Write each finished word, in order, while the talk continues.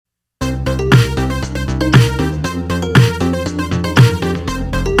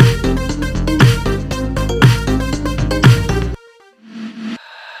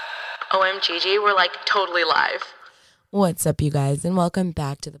and Gigi. We're like totally live. What's up, you guys, and welcome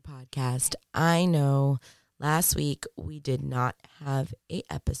back to the podcast. I know last week we did not have an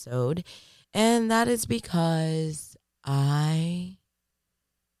episode, and that is because I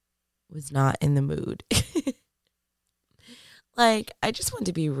was not in the mood. I just want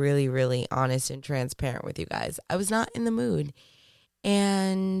to be really, really honest and transparent with you guys. I was not in the mood.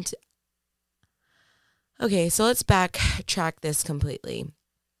 And okay, so let's backtrack this completely.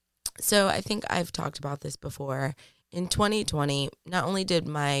 So I think I've talked about this before. In 2020, not only did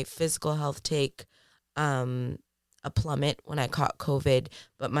my physical health take a plummet when I caught COVID,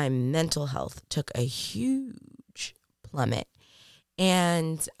 but my mental health took a huge plummet.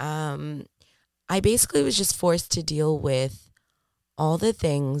 And I basically was just forced to deal with all the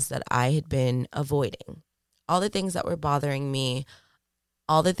things that I had been avoiding, all the things that were bothering me,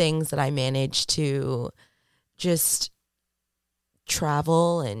 all the things that I managed to just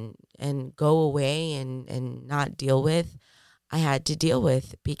travel and go away and not deal with. I had to deal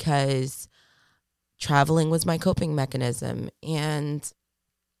with because traveling was my coping mechanism. And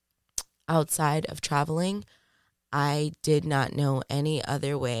outside of traveling, I did not know any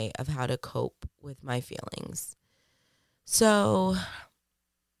other way of how to cope with my feelings. So,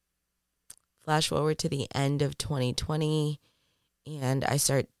 flash forward to the end of 2020, and I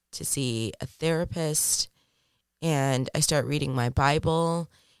start to see a therapist, and I start reading my Bible,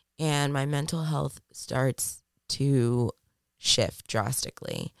 and my mental health starts to shift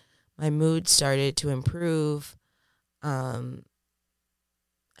drastically. My mood started to improve. I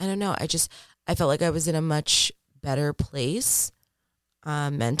don't know. I felt like I was in a much better place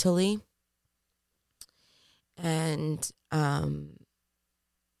mentally. And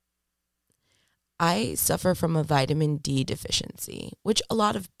I suffer from a vitamin D deficiency, which a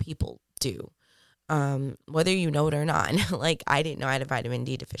lot of people do, whether you know it or not. I didn't know I had a vitamin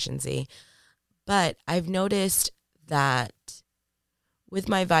D deficiency, but I've noticed that with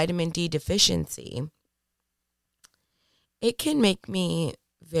my vitamin D deficiency, it can make me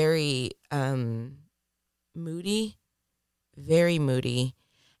very moody, very moody.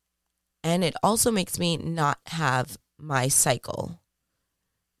 And it also makes me not have my cycle,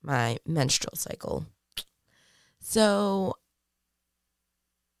 my menstrual cycle. So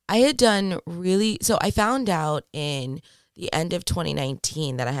I found out in the end of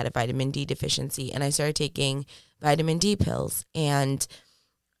 2019 that I had a vitamin D deficiency, and I started taking vitamin D pills, and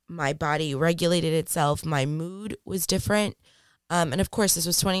my body regulated itself. My mood was different. And of course, this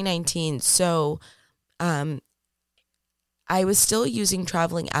was 2019. So, I was still using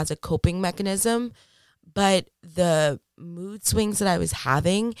traveling as a coping mechanism, but the mood swings that I was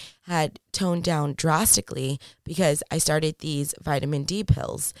having had toned down drastically because I started these vitamin D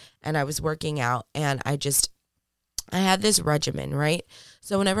pills and I was working out, and I had this regimen, right?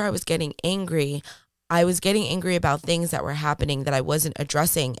 So whenever I was getting angry, I was getting angry about things that were happening that I wasn't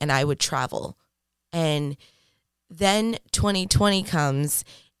addressing, and I would travel. And then 2020 comes,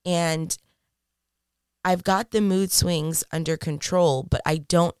 and I've got the mood swings under control, but I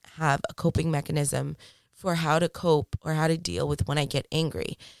don't have a coping mechanism for how to cope or how to deal with when I get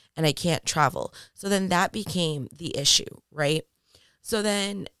angry and I can't travel. So then that became the issue, right? So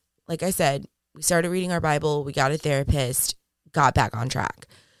then, like I said, we started reading our Bible, we got a therapist, got back on track.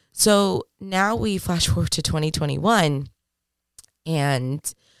 So now we flash forward to 2021,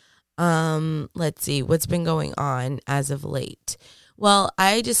 and let's see what's been going on as of late. Well,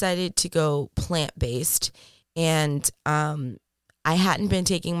 I decided to go plant-based, and I hadn't been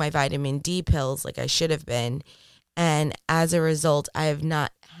taking my vitamin D pills like I should have been. And as a result, I have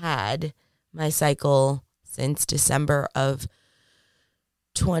not had my cycle since December of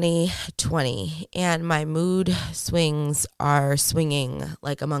 2020. And my mood swings are swinging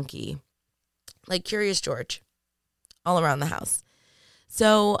like a monkey, like Curious George, all around the house.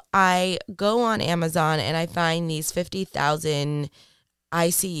 So I go on Amazon and I find these 50,000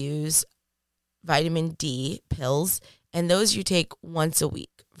 ICUs vitamin D pills, and those you take once a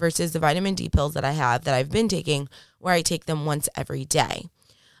week versus the vitamin D pills that I've been taking, where I take them once every day.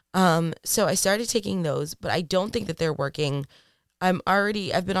 So I started taking those, but I don't think that they're working. I've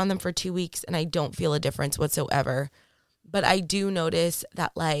been on them for 2 weeks and I don't feel a difference whatsoever. But I do notice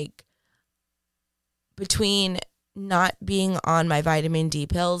that between not being on my vitamin D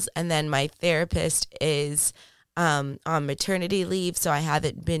pills, and then my therapist is on maternity leave, so I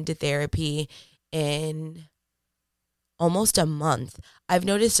haven't been to therapy in almost a month. I've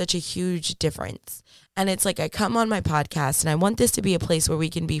noticed such a huge difference. And it's like I come on my podcast and I want this to be a place where we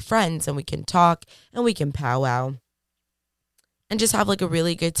can be friends and we can talk and we can powwow and just have a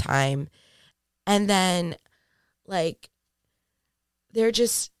really good time. And then they're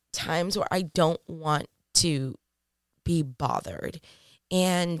just times where I don't want to be bothered.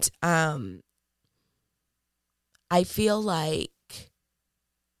 And I feel like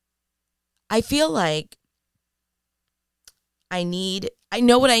I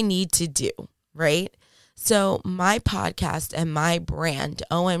know what I need to do, right? So my podcast and my brand,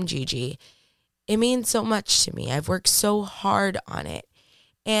 OMGG, it means so much to me. I've worked so hard on it.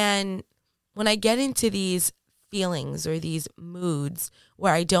 And when I get into these feelings or these moods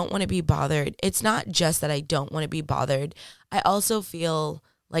where I don't want to be bothered, it's not just that I don't want to be bothered. I also feel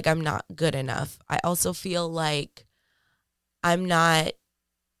like I'm not good enough. I also feel like I'm not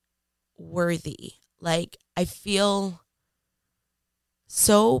worthy. Like I feel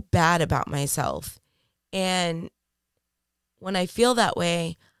so bad about myself. And when I feel that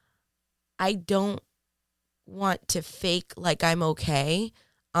way, I don't want to fake like I'm okay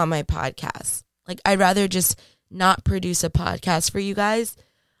on my podcast. Like I'd rather just not produce a podcast for you guys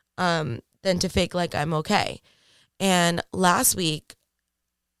than to fake like I'm okay. And last week,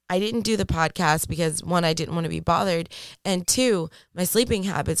 I didn't do the podcast because one, I didn't want to be bothered. And two, my sleeping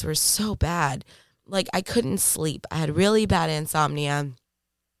habits were so bad. Like I couldn't sleep. I had really bad insomnia.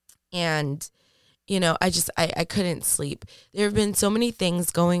 And, I couldn't sleep. There have been so many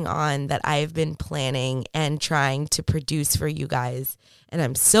things going on that I've been planning and trying to produce for you guys. And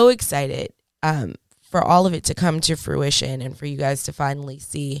I'm so excited for all of it to come to fruition and for you guys to finally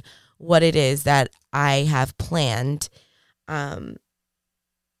see what it is that I have planned. But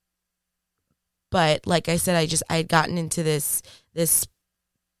like I said, I had gotten into this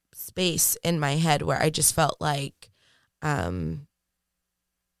space in my head where I just felt like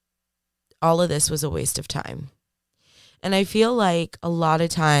all of this was a waste of time. And I feel like a lot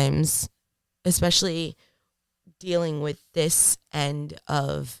of times, especially dealing with this end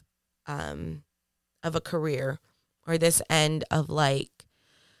of a career or this end of like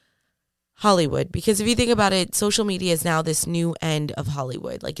Hollywood, because if you think about it, social media is now this new end of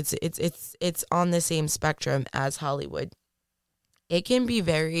Hollywood. Like it's on the same spectrum as Hollywood. It can be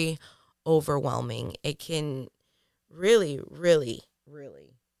very overwhelming. It can really, really, really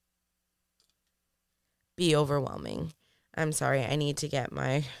be overwhelming. I'm sorry. I need to get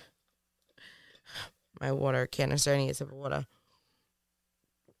my water canister. I need a sip of water.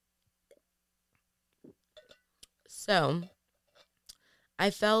 So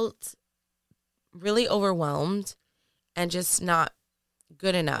I felt really overwhelmed and just not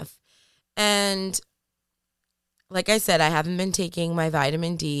good enough. And like I said, I haven't been taking my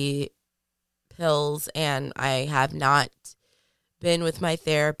vitamin D pills and I have not been with my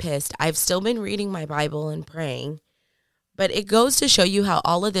therapist. I've still been reading my Bible and praying, but it goes to show you how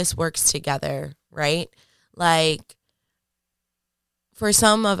all of this works together, right? Like for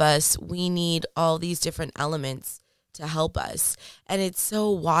some of us, we need all these different elements to help us. And it's so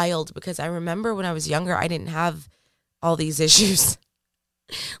wild because I remember when I was younger, I didn't have all these issues.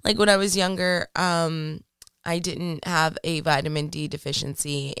 Like when I was younger, I didn't have a vitamin D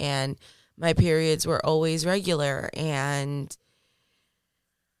deficiency and my periods were always regular, and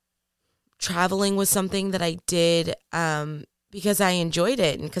traveling was something that I did because I enjoyed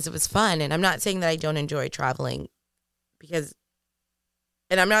it and because it was fun. And I'm not saying that I don't enjoy traveling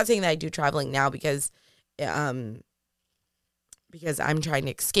and I'm not saying that I do traveling now because I'm trying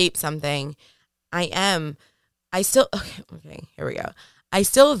to escape something. Okay, here we go. I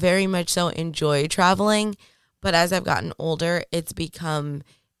still very much so enjoy traveling, but as I've gotten older, it's become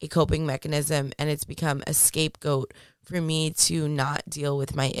a coping mechanism and it's become a scapegoat for me to not deal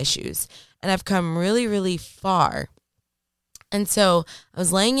with my issues. And I've come really, really far. And so I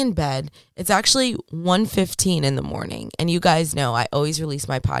was laying in bed. It's actually 1:15 in the morning. And you guys know I always release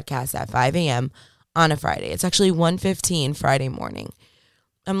my podcast at 5 a.m. on a Friday. It's actually 1:15 Friday morning.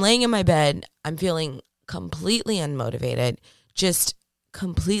 I'm laying in my bed. I'm feeling completely unmotivated, just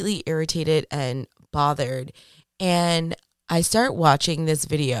completely irritated and bothered. And I start watching this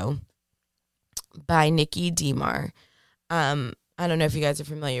video by Nikki DeMar. I don't know if you guys are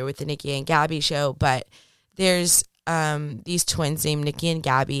familiar with the Nikki and Gabby show, but there's these twins named Nikki and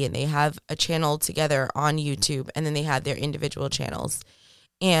Gabby, and they have a channel together on YouTube, and then they have their individual channels.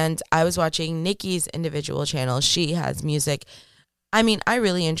 And I was watching Nikki's individual channel. She has music. I mean, I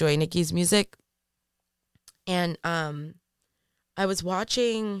really enjoy Nikki's music. And I was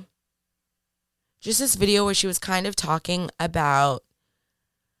watching just this video where she was kind of talking about,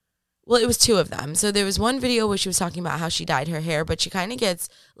 well, it was two of them. So there was one video where she was talking about how she dyed her hair, but she kind of gets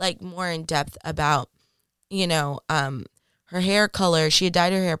like more in depth about, her hair color. She had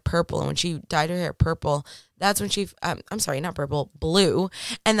dyed her hair purple. And when she dyed her hair purple, that's when she, I'm sorry, not purple, blue.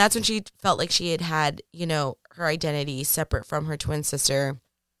 And that's when she felt like she had, her identity separate from her twin sister.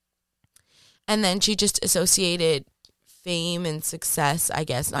 And then she just associated fame and success, I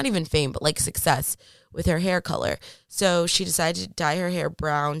guess, not even fame, but like success with her hair color. So she decided to dye her hair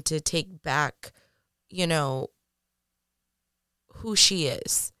brown to take back, you know, who she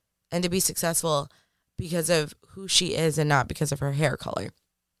is and to be successful because of who she is and not because of her hair color.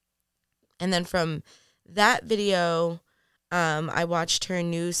 And then from that video, I watched her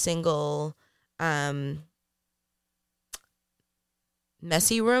new single,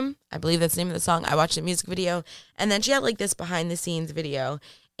 Messy Room. I believe that's the name of the song. I watched the music video. And then she had like this behind the scenes video.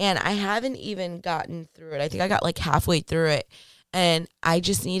 And I haven't even gotten through it. I think I got like halfway through it. And I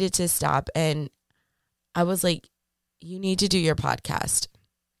just needed to stop. And I was like, you need to do your podcast.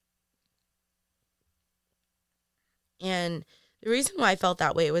 And the reason why I felt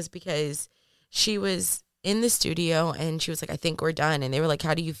that way was because she was in the studio and she was like, I think we're done. And they were like,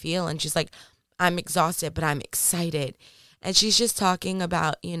 how do you feel? And she's like, I'm exhausted, but I'm excited. And she's just talking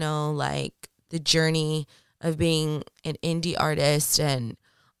about, you know, like the journey of being an indie artist and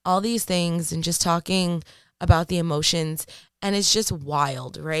all these things and just talking about the emotions. And it's just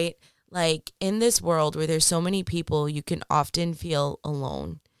wild, right? Like in this world where there's so many people, you can often feel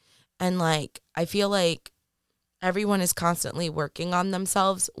alone. And like, I feel like everyone is constantly working on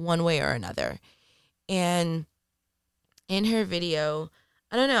themselves one way or another. And in her video,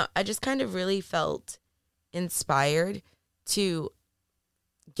 I don't know, I just kind of really felt inspired to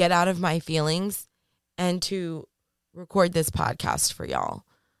get out of my feelings and to record this podcast for y'all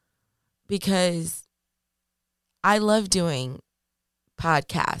because I love doing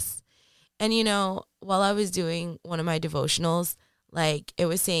podcasts. And, you know, while I was doing one of my devotionals, like it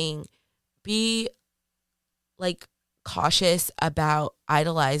was saying, be like cautious about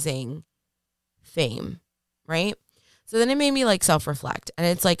idolizing fame, right? So then it made me like self-reflect. And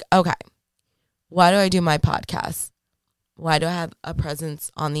it's like, okay, why do I do my podcast? Why do I have a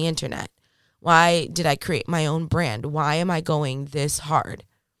presence on the internet? Why did I create my own brand? Why am I going this hard?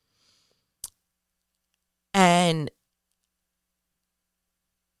 And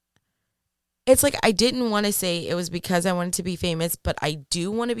it's like I didn't want to say it was because I wanted to be famous, but I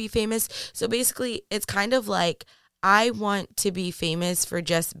do want to be famous. So basically, it's kind of like I want to be famous for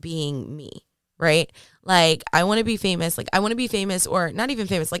just being me, right? Like I want to be famous. Like I want to be famous or not even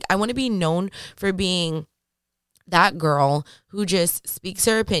famous. Like I want to be known for being that girl who just speaks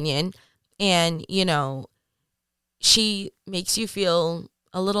her opinion and, you know, she makes you feel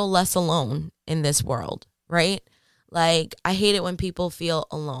a little less alone in this world, right? Like, I hate it when people feel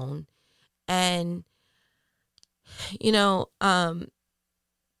alone. And, you know,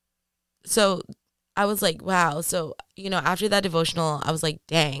 so I was like, wow. So, you know, after that devotional, I was like,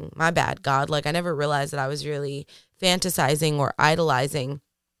 dang, my bad, God. Like, I never realized that I was really fantasizing or idolizing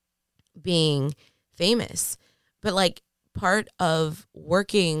being famous. But like part of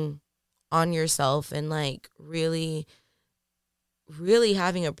working on yourself and like really, really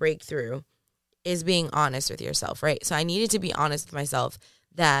having a breakthrough is being honest with yourself, right? So I needed to be honest with myself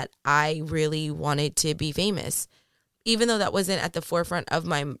that I really wanted to be famous, even though that wasn't at the forefront of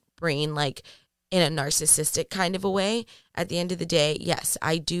my brain, like in a narcissistic kind of a way. At the end of the day, yes,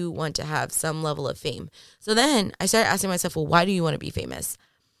 I do want to have some level of fame. So then I started asking myself, well, why do you want to be famous?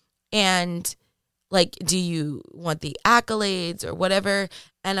 And like, do you want the accolades or whatever?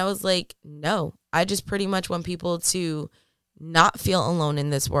 And I was like, no, I just pretty much want people to not feel alone in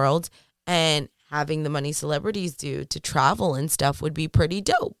this world, and having the money celebrities do to travel and stuff would be pretty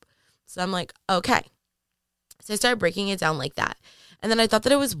dope. So I'm like, okay. So I started breaking it down like that. And then I thought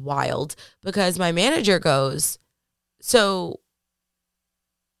that it was wild because my manager goes, so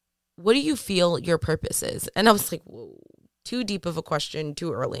what do you feel your purpose is? And I was like, whoa, too deep of a question,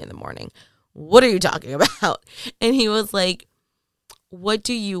 too early in the morning. What are you talking about? And he was like, what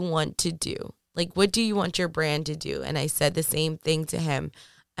do you want to do? Like, what do you want your brand to do? And I said the same thing to him.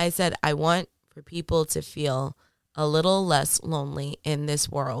 I said, I want for people to feel a little less lonely in this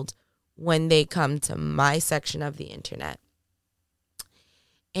world when they come to my section of the internet.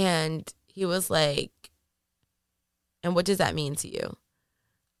 And he was like, and what does that mean to you?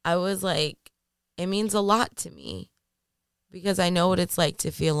 I was like, it means a lot to me because I know what it's like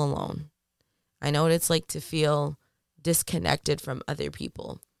to feel alone. I know what it's like to feel disconnected from other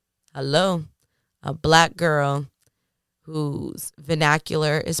people. Hello, a black girl whose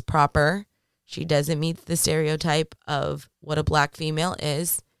vernacular is proper. She doesn't meet the stereotype of what a black female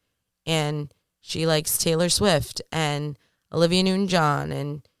is. And she likes Taylor Swift and Olivia Newton-John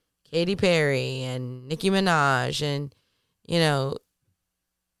and Katy Perry and Nicki Minaj. And, you know,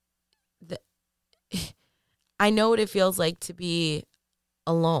 I know what it feels like to be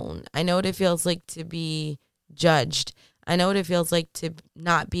alone. I know what it feels like to be judged. I know what it feels like to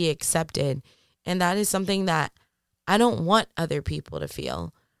not be accepted. And that is something that I don't want other people to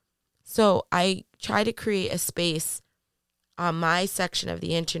feel. So I try to create a space on my section of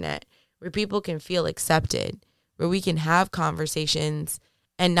the internet where people can feel accepted, where we can have conversations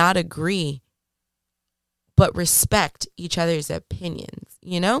and not agree, but respect each other's opinions,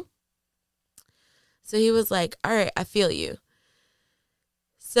 you know? So he was like, all right, I feel you.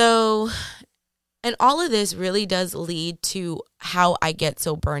 So, and all of this really does lead to how I get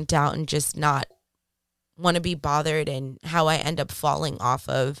so burnt out and just not want to be bothered, and how I end up falling off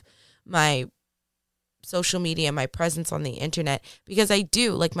of my social media, my presence on the internet, because I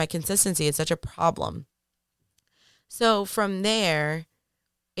do, like, my consistency is such a problem. So from there,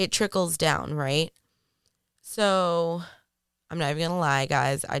 it trickles down, right? So I'm not even going to lie,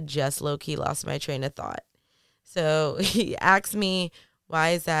 guys. I just low-key lost my train of thought. So he asked me,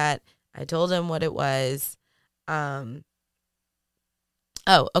 why is that? I told him what it was. Oh,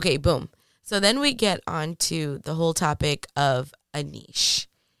 okay, boom. So then we get on to the whole topic of a niche.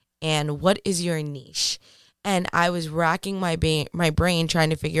 And what is your niche? And I was racking my brain trying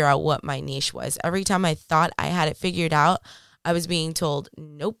to figure out what my niche was. Every time I thought I had it figured out, I was being told,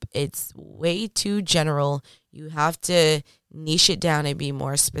 nope, it's way too general. You have to niche it down and be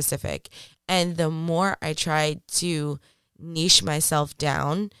more specific. And the more I tried to niche myself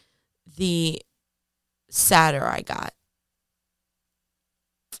down, the sadder I got.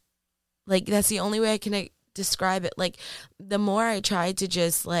 Like, that's the only way I can describe it. Like, the more I tried to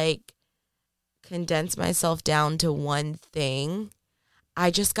just, like, condense myself down to one thing,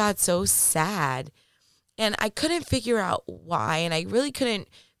 I just got so sad. And I couldn't figure out why, and I really couldn't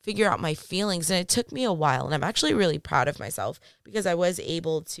figure out my feelings. And it took me a while, and I'm actually really proud of myself because I was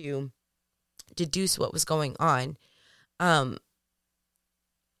able to deduce what was going on.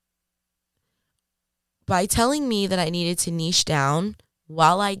 By telling me that I needed to niche down,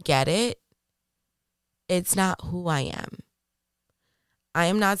 while I get it, it's not who I am. I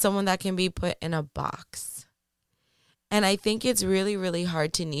am not someone that can be put in a box. And I think it's really, really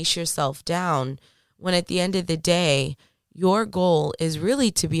hard to niche yourself down when at the end of the day, your goal is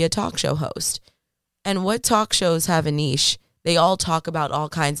really to be a talk show host. And what talk shows have a niche? They all talk about all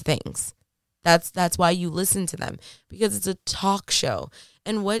kinds of things. That's why you listen to them, because it's a talk show.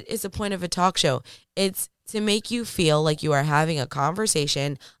 And what is the point of a talk show? It's to make you feel like you are having a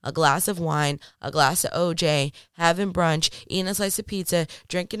conversation, a glass of wine, a glass of OJ, having brunch, eating a slice of pizza,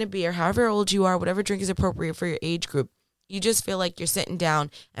 drinking a beer, however old you are, whatever drink is appropriate for your age group. You just feel like you're sitting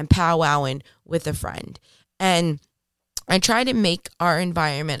down and powwowing with a friend. And I try to make our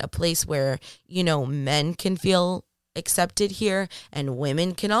environment a place where, you know, men can feel accepted here and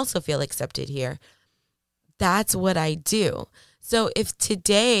women can also feel accepted here. That's what I do. So if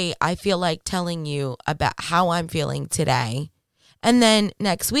today I feel like telling you about how I'm feeling today, and then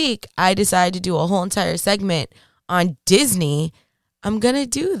next week I decide to do a whole entire segment on Disney, I'm going to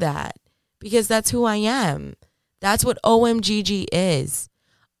do that because that's who I am. That's what OMGG is.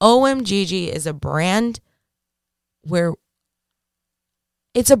 OMGG is a brand where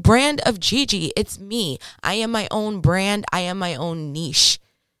it's a brand of Gigi. It's me. I am my own brand. I am my own niche.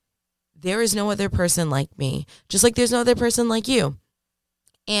 There is no other person like me, just like there's no other person like you.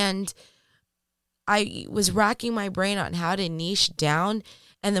 And I was racking my brain on how to niche down.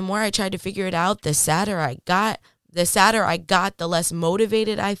 And the more I tried to figure it out, the sadder I got. The less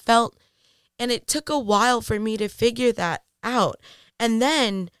motivated I felt. And it took a while for me to figure that out. And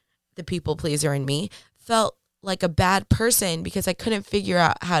then the people pleaser in me felt like a bad person because I couldn't figure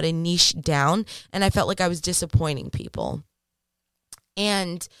out how to niche down. And I felt like I was disappointing people.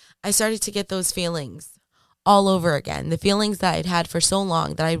 And I started to get those feelings all over again. The feelings that I'd had for so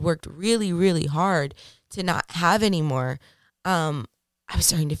long that I'd worked really, really hard to not have anymore. I was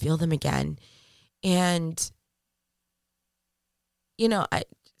starting to feel them again. And, you know,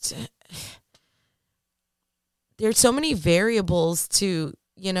 there's so many variables to,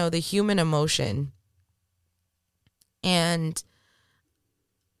 you know, the human emotion. And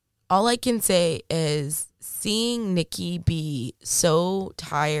all I can say is seeing Nikki be so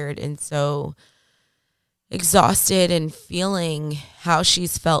tired and so exhausted and feeling how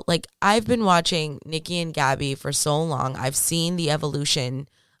she's felt. Like, I've been watching Nikki and Gabby for so long. I've seen the evolution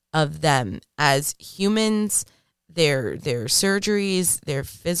of them as humans, their surgeries, their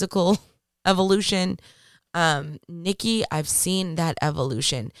physical evolution. Nikki, I've seen that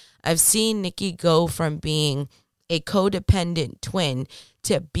evolution. I've seen Nikki go from being a codependent twin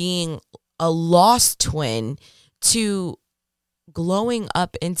to being a lost twin to glowing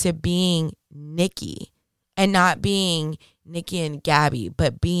up into being Nikki, and not being Nikki and Gabby,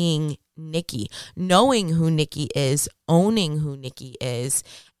 but being Nikki, knowing who Nikki is, owning who Nikki is.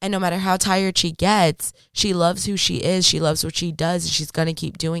 And no matter how tired she gets, she loves who she is. She loves what she does. And she's going to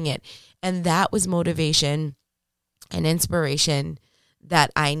keep doing it. And that was motivation and inspiration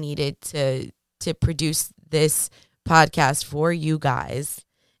that I needed to produce this podcast for you guys.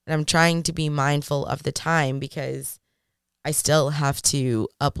 And I'm trying to be mindful of the time because I still have to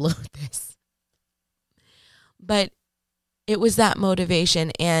upload this. But it was that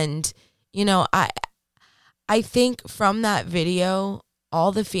motivation. And, you know, I think from that video,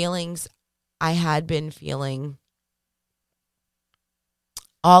 all the feelings I had been feeling,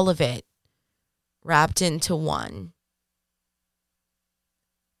 all of it wrapped into one.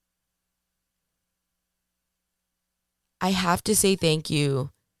 I have to say thank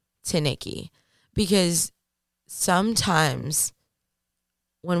you to Nikki, because sometimes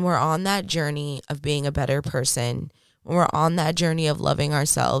when we're on that journey of being a better person, when we're on that journey of loving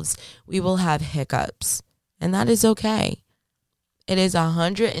ourselves, we will have hiccups, and that is okay. It is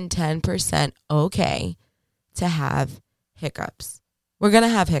 110% okay to have hiccups. We're going to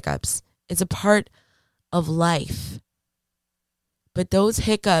have hiccups. It's a part of life. But those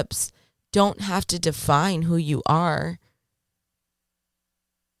hiccups don't have to define who you are.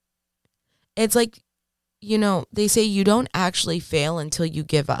 It's like, you know, they say you don't actually fail until you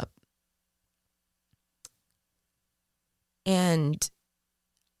give up. And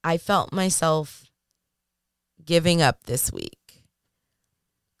I felt myself giving up this week.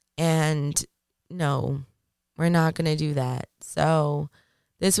 And no, we're not going to do that. So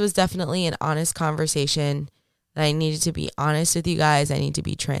this was definitely an honest conversation that I needed to be honest with you guys. I need to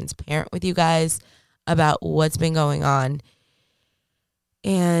be transparent with you guys about what's been going on.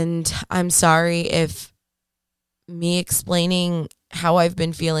 And I'm sorry if me explaining how I've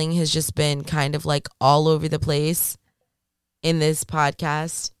been feeling has just been kind of like all over the place in this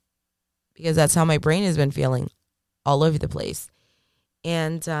podcast, because that's how my brain has been feeling, all over the place.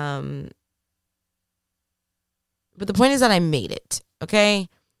 And but the point is that I made it, okay?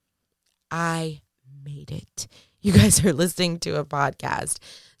 I made it. You guys are listening to a podcast.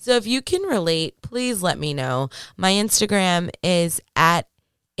 So if you can relate, please let me know. My Instagram is at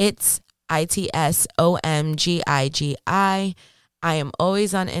ITSOMGIGI. I am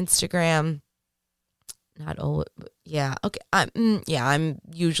always on Instagram. Not always. Yeah. Okay. I'm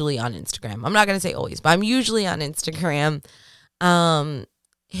usually on Instagram. I'm not going to say always, but I'm usually on Instagram.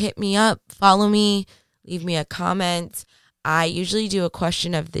 Hit me up, follow me, leave me a comment. I usually do a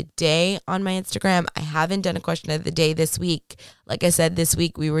question of the day on my Instagram. I haven't done a question of the day this week. Like I said, this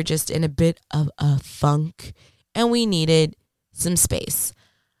week we were just in a bit of a funk and we needed some space.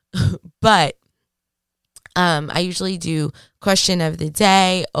 But I usually do question of the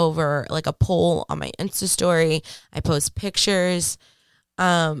day over like a poll on my Insta story. I post pictures.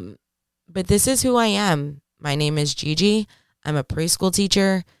 But this is who I am. My name is Gigi. I'm a preschool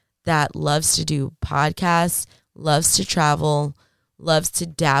teacher that loves to do podcasts, loves to travel, loves to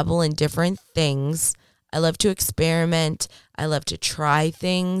dabble in different things. I love to experiment. I love to try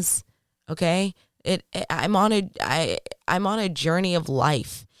things. Okay? I'm on a journey of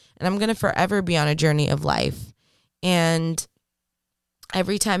life. And I'm going to forever be on a journey of life. And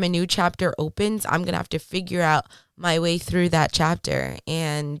every time a new chapter opens, I'm going to have to figure out my way through that chapter.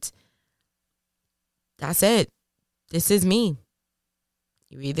 And that's it. This is me.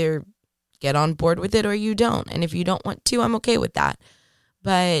 You either get on board with it or you don't. And if you don't want to, I'm okay with that.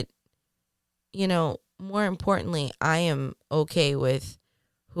 But, you know, more importantly, I am okay with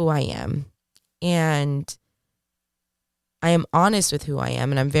who I am. And I am honest with who I am,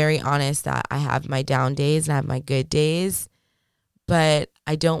 and I'm very honest that I have my down days and I have my good days, but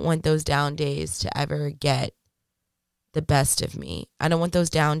I don't want those down days to ever get the best of me. I don't want those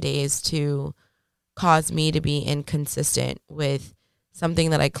down days to cause me to be inconsistent with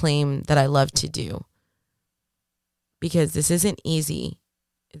something that I claim that I love to do, because this isn't easy.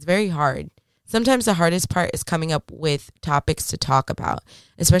 It's very hard. Sometimes the hardest part is coming up with topics to talk about,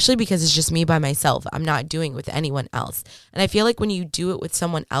 especially because it's just me by myself. I'm not doing it with anyone else. And I feel like when you do it with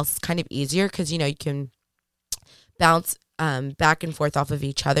someone else, it's kind of easier because, you know, you can bounce back and forth off of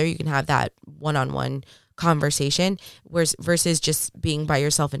each other. You can have that one-on-one conversation versus just being by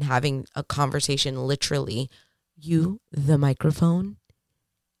yourself and having a conversation, literally you, the microphone,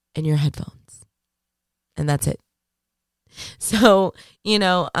 and your headphones. And that's it. So, you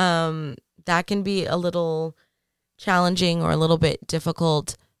know, that can be a little challenging or a little bit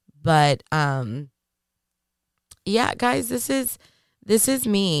difficult, but yeah, guys, this is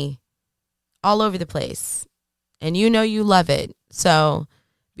me all over the place, and you know you love it. So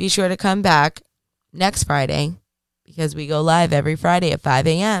be sure to come back next Friday, because we go live every Friday at 5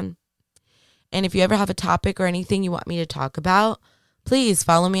 a.m. And if you ever have a topic or anything you want me to talk about, please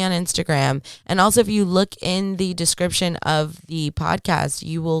follow me on Instagram. And also, if you look in the description of the podcast,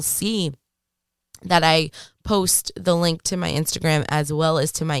 you will see that I post the link to my Instagram as well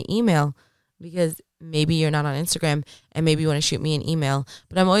as to my email, because maybe you're not on Instagram and maybe you want to shoot me an email.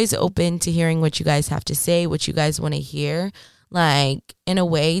 But I'm always open to hearing what you guys have to say, what you guys want to hear. Like, in a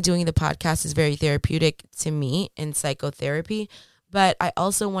way, doing the podcast is very therapeutic to me in psychotherapy. But I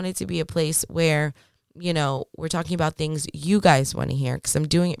also want it to be a place where, you know, we're talking about things you guys want to hear, because I'm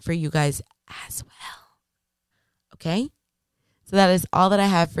doing it for you guys as well. Okay? So that is all that I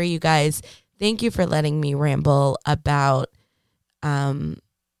have for you guys. Thank you for letting me ramble about a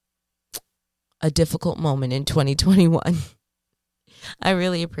difficult moment in 2021. I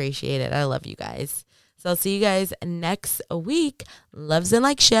really appreciate it. I love you guys. So I'll see you guys next week. Loves and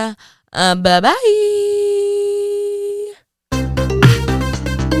likes ya. Bye-bye.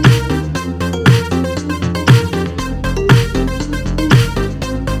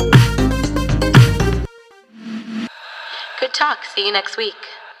 Good talk. See you next week.